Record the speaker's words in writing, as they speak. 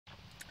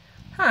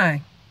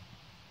Hi,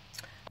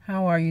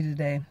 how are you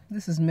today?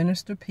 This is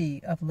Minister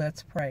P of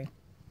Let's Pray.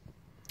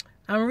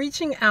 I'm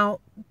reaching out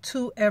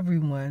to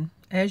everyone.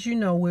 As you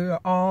know, we are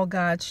all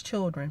God's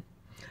children.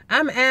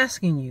 I'm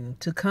asking you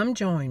to come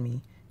join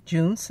me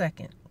June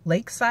 2nd,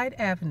 Lakeside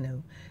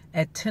Avenue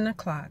at 10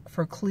 o'clock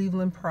for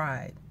Cleveland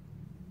Pride.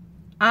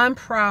 I'm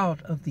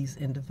proud of these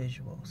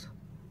individuals.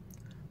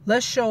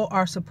 Let's show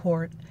our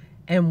support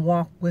and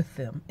walk with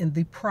them in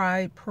the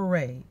Pride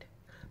Parade.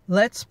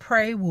 Let's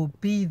Pray will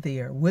be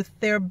there with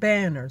their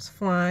banners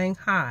flying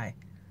high,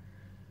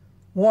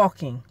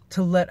 walking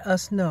to let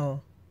us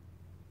know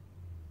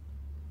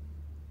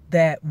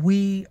that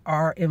we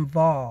are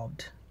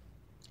involved.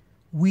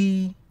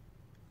 We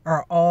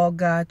are all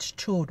God's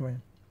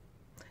children.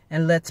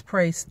 And Let's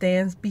Pray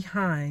stands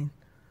behind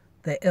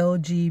the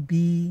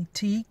LGBTQ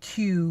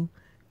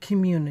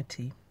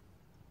community.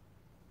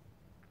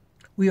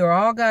 We are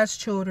all God's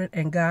children,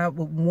 and God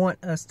would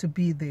want us to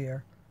be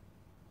there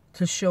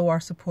to show our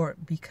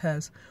support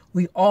because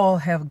we all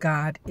have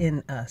God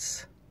in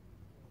us.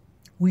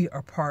 We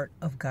are part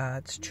of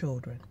God's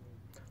children.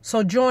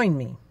 So join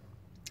me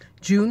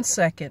June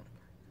 2nd,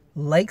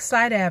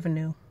 Lakeside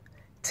Avenue,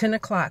 10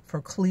 o'clock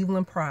for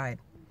Cleveland Pride.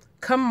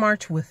 Come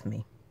march with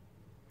me.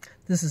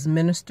 This is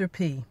Minister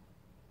P,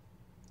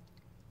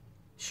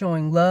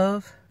 showing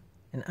love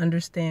and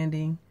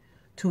understanding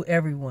to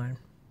everyone.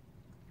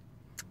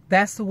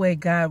 That's the way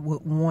God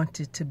would want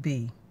it to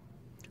be.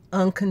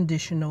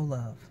 Unconditional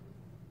love.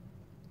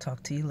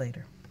 Talk to you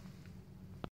later.